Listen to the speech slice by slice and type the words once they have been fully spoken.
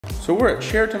So we're at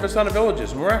Sheraton Vistana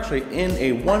Villages, and we're actually in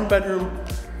a one-bedroom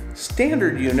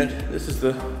standard unit. This is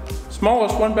the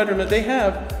smallest one-bedroom that they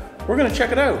have. We're gonna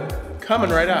check it out.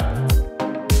 Coming right up.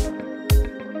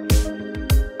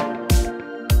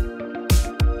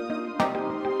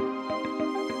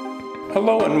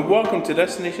 Hello and welcome to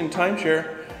Destination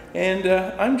Timeshare. And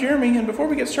I'm Jeremy, and before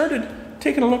we get started,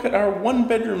 taking a look at our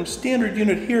one-bedroom standard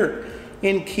unit here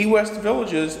in Key West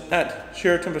Villages at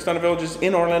Sheraton Vistana Villages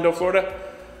in Orlando, Florida.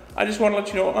 I just want to let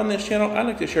you know on this channel, I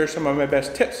like to share some of my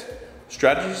best tips,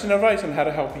 strategies, and advice on how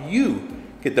to help you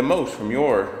get the most from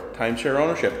your timeshare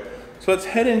ownership. So let's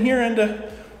head in here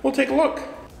and we'll take a look.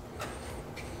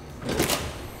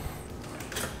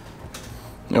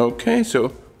 Okay,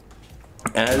 so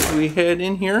as we head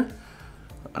in here,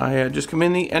 I just come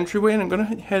in the entryway, and I'm going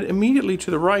to head immediately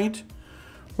to the right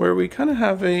where we kind of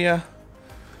have a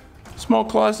small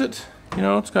closet. You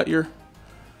know, it's got your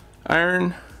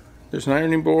iron. There's an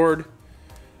ironing board,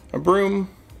 a broom,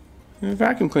 and a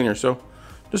vacuum cleaner. So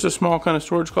just a small kind of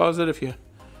storage closet. If you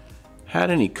had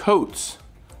any coats,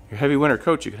 your heavy winter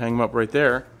coats, you could hang them up right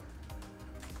there.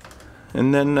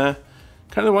 And then kind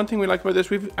of the one thing we like about this,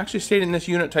 we've actually stayed in this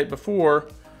unit type before,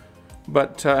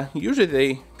 but usually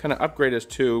they kind of upgrade us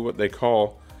to what they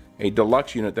call a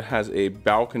deluxe unit that has a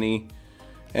balcony,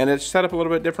 and it's set up a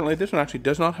little bit differently. This one actually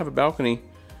does not have a balcony,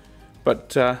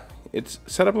 but it's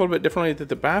set up a little bit differently, that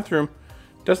the bathroom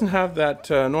doesn't have that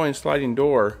annoying sliding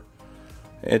door.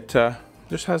 It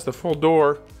just has the full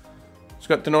door. It's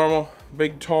got the normal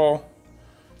big tall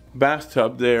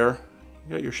bathtub there.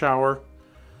 You got your shower.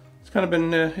 It's kind of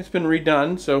been it's been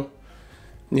redone, so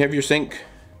you have your sink,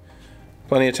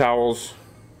 plenty of towels,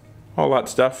 all that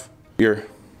stuff. Your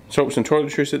soaps and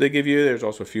toiletries that they give you. There's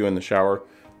also a few in the shower.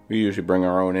 We usually bring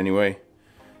our own anyway.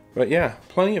 But yeah,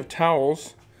 plenty of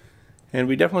towels. And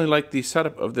we definitely like the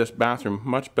setup of this bathroom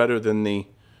much better than the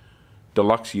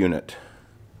deluxe unit.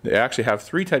 They actually have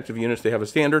three types of units. They have a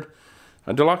standard,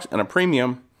 a deluxe, and a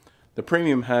premium. The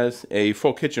premium has a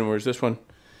full kitchen, whereas this one,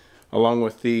 along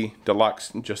with the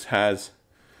deluxe, just has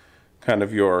kind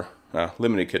of your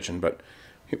limited kitchen. But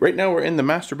right now we're in the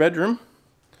master bedroom.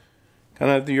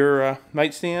 Kind of your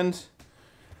nightstands,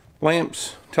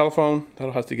 lamps, telephone.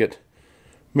 That'll have to get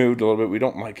moved a little bit. We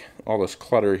don't like all this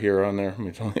clutter here on there. I mean,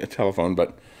 it's only a telephone,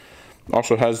 but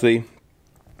also has the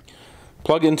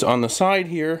plugins on the side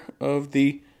here of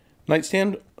the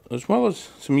nightstand, as well as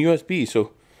some USB.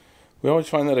 So we always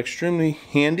find that extremely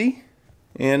handy.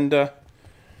 And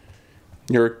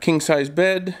your king-size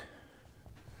bed.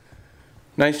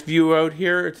 Nice view out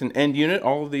here. It's an end unit.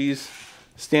 All of these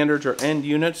standards are end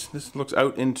units. This looks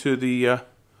out into the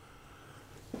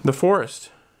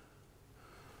forest.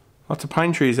 Lots of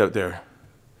pine trees out there.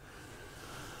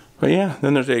 But yeah,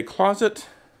 then there's a closet.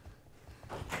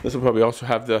 This will probably also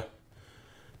have the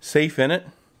safe in it.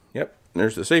 Yep,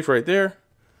 there's the safe right there.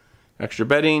 Extra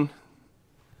bedding.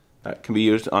 That can be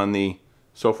used on the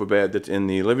sofa bed that's in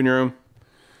the living room.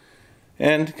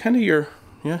 And kind of your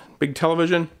big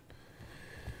television.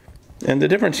 And the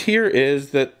difference here is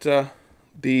that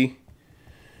the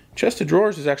chest of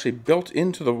drawers is actually built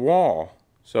into the wall.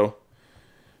 So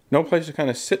no place to kind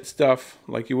of sit stuff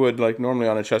like you would like normally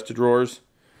on a chest of drawers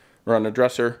or on a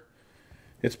dresser.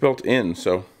 It's built in,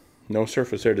 so no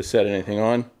surface there to set anything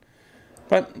on.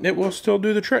 But it will still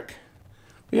do the trick.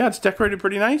 But yeah, it's decorated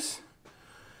pretty nice.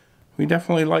 We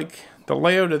definitely like the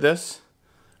layout of this.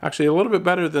 Actually a little bit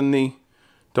better than the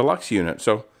deluxe unit.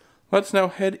 So let's now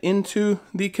head into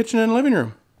the kitchen and living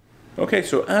room. Okay,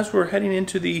 so as we're heading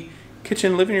into the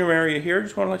kitchen living room area here, I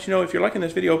just want to let you know, if you're liking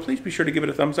this video, please be sure to give it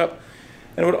a thumbs up.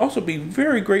 And it would also be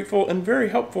very grateful and very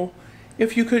helpful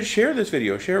if you could share this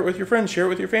video. Share it with your friends, share it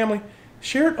with your family,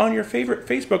 share it on your favorite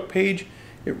Facebook page.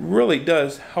 It really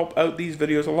does help out these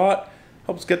videos a lot,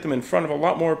 helps get them in front of a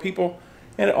lot more people,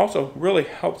 and it also really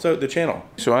helps out the channel.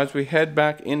 So as we head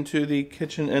back into the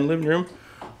kitchen and living room,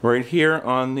 right here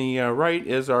on the right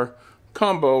is our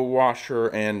combo washer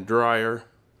and dryer,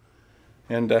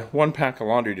 and one pack of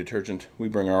laundry detergent. We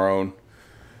bring our own,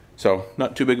 so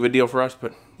not too big of a deal for us,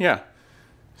 but yeah.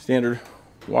 Standard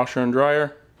washer and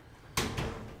dryer.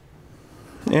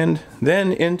 And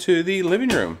then into the living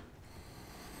room.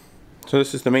 So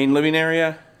this is the main living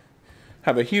area.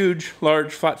 Have a huge,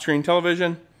 large flat screen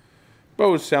television,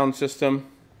 Bose sound system,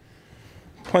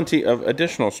 plenty of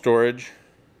additional storage,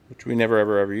 which we never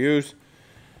ever use.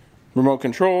 Remote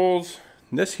controls.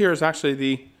 This here is actually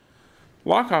the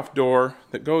lock-off door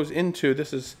that goes into,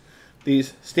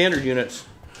 these standard units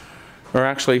are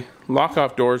actually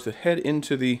lock-off doors that head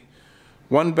into the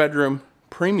one-bedroom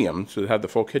premium, so they have the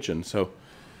full kitchen. So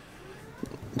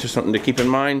just something to keep in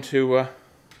mind to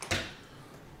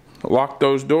lock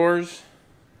those doors,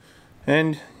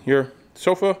 and your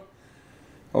sofa,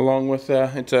 along with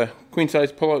it's a queen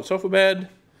size pull-out sofa bed.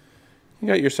 You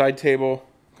got your side table,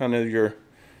 kind of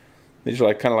these are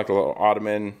like kind of like a little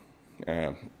ottoman,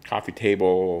 coffee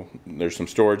table. There's some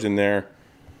storage in there,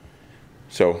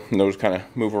 so those kind of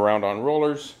move around on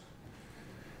rollers.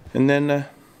 And then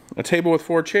a table with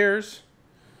 4 chairs,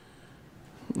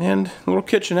 and a little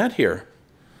kitchenette here.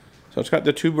 So it's got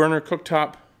the 2-burner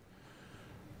cooktop,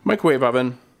 microwave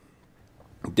oven,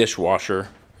 dishwasher,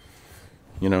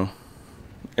 you know,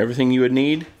 everything you would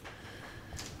need.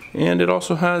 And it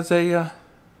also has a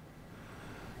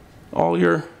all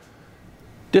your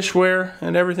dishware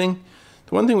and everything.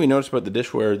 The one thing we noticed about the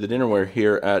dishware, the dinnerware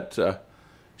here at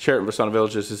Sheraton Vistana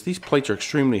Villages is these plates are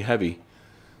extremely heavy.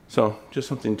 So just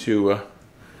something to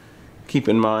keep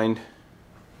in mind.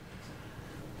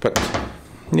 But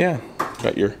yeah,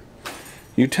 got your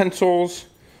utensils.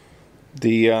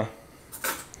 The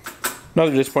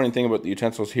another disappointing thing about the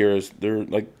utensils here is they're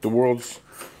like the world's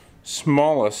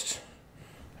smallest.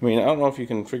 I mean, I don't know if you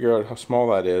can figure out how small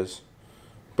that is,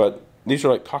 but these are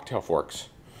like cocktail forks.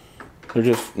 They're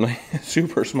just like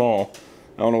super small.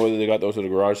 I don't know whether they got those at a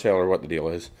garage sale or what the deal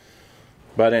is.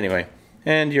 But anyway,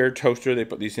 and your toaster, they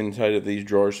put these inside of these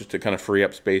drawers just to kind of free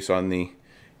up space on the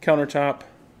countertop.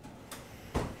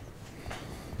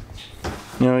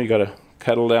 You know, you got a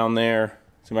kettle down there,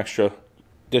 some extra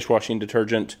dishwashing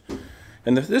detergent.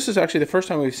 And this is actually the first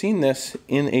time we've seen this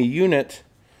in a unit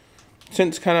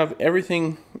since kind of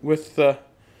everything with the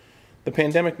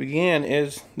pandemic began.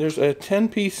 Is there's a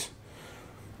 10-piece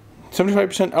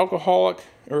 75% alcoholic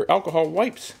or alcohol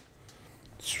wipes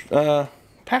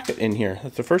packet in here.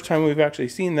 That's the first time we've actually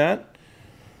seen that.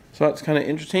 So that's kind of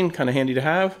interesting, kind of handy to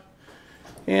have.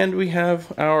 And we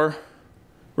have our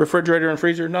refrigerator and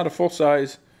freezer, not a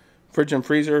full-size fridge and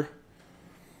freezer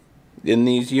in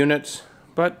these units,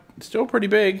 but still pretty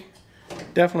big.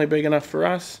 Definitely big enough for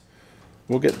us.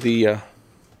 We'll get the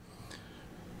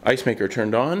ice maker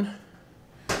turned on.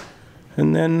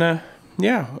 And then,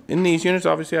 yeah, in these units,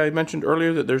 obviously I mentioned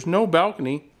earlier that there's no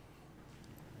balcony,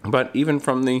 but even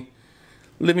from the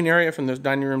living area, from this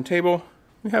dining room table,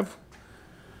 we have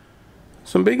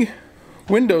some big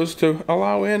windows to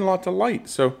allow in lots of light.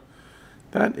 So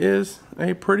that is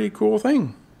a pretty cool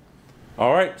thing.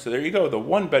 All right, so there you go, the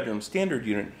 1-bedroom standard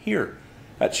unit here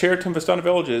at Sheraton Vistana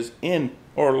Villages in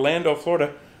Orlando,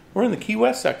 Florida. We're in the Key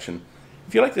West section.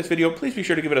 If you like this video, please be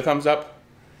sure to give it a thumbs up.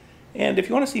 And if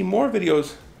you want to see more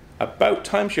videos about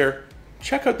timeshare,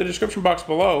 check out the description box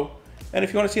below. And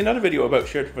if you want to see another video about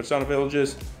Sheraton Vistana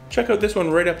Villages, check out this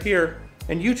one right up here.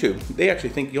 And YouTube, they actually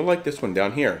think you'll like this one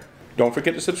down here. Don't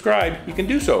forget to subscribe. You can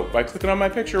do so by clicking on my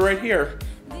picture right here.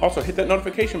 Also, hit that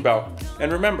notification bell.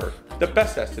 And remember, the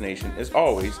best destination is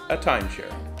always a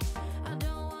timeshare.